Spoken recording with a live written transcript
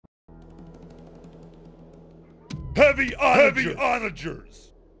Heavy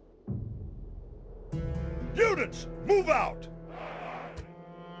onagers! Units, move out!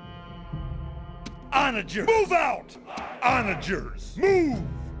 Onagers! Move out! Onagers, move!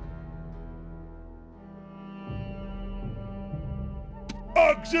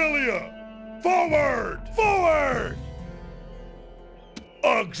 Auxilia! Forward! Forward!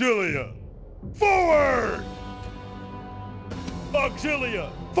 Auxilia! Forward! Auxilia!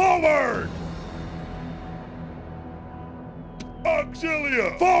 Forward!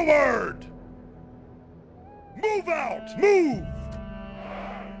 Auxilia! Forward! Move out! Move!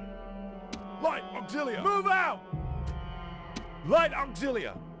 Light Auxilia! Move out! Light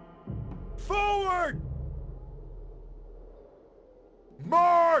Auxilia! Forward!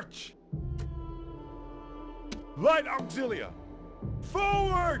 March! Light Auxilia!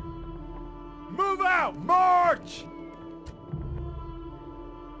 Forward! Move out! March!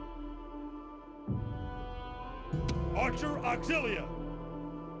 Archer Auxilia!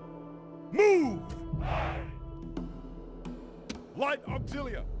 Move! Light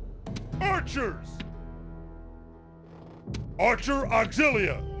Auxilia! Archers! Archer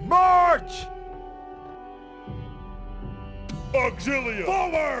Auxilia! March! Auxilia!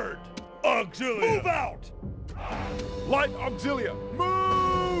 Forward! Auxilia! Move out! Light Auxilia!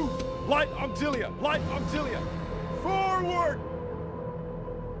 Move! Light Auxilia! Light Auxilia! Forward!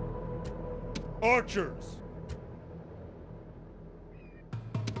 Archers!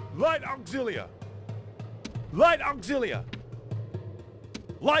 Light Auxilia! Light Auxilia!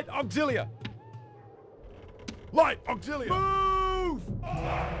 Light Auxilia! Light Auxilia! Move!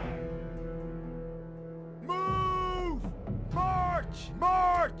 Move! March!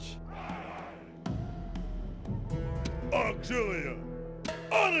 March! Auxilia!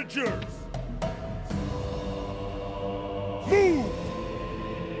 Onagers! Move!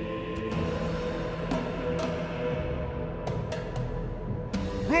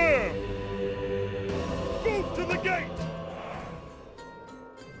 Ram! Move to the gate!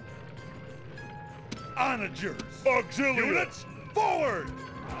 Onagers! Auxilia! Units, forward!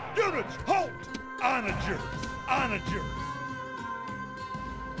 Units, halt! Onagers! Onagers!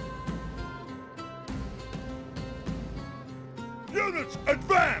 Units,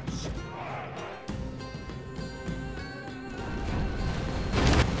 advance!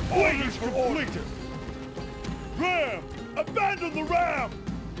 Orders completed! Ram! Abandon the ram!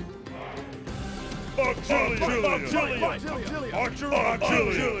 Auxilia! Auxilia! Archer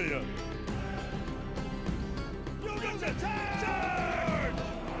Auxilia! Units attack! Charge!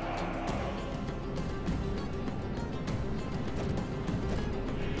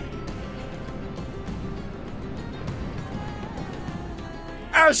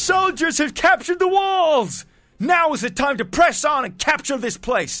 Our soldiers have captured the walls! Now is the time to press on and capture this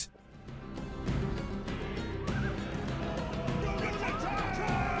place!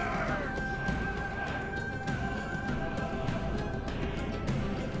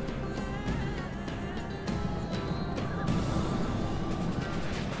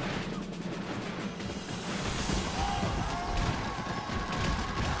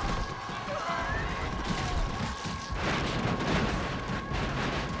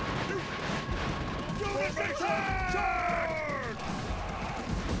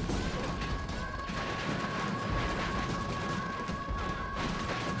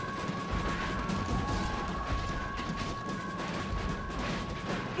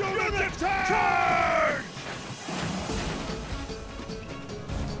 Charge!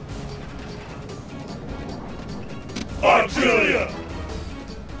 Auxilia!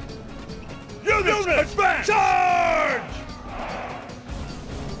 Units, advance! Charge!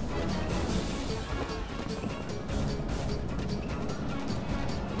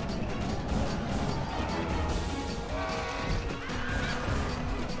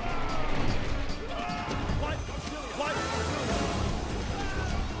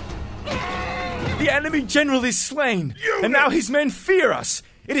 The enemy general is slain, and now his men fear us.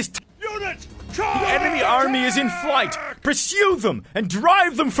 It is Units, the enemy army is in flight. Pursue them and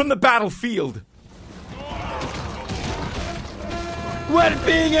drive them from the battlefield. We're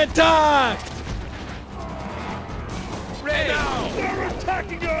being attacked! Ready! Now! They're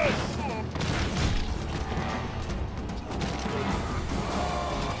attacking us!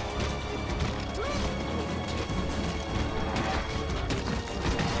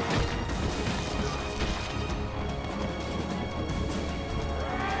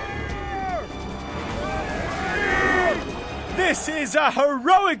 This is a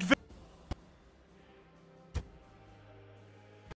heroic victory.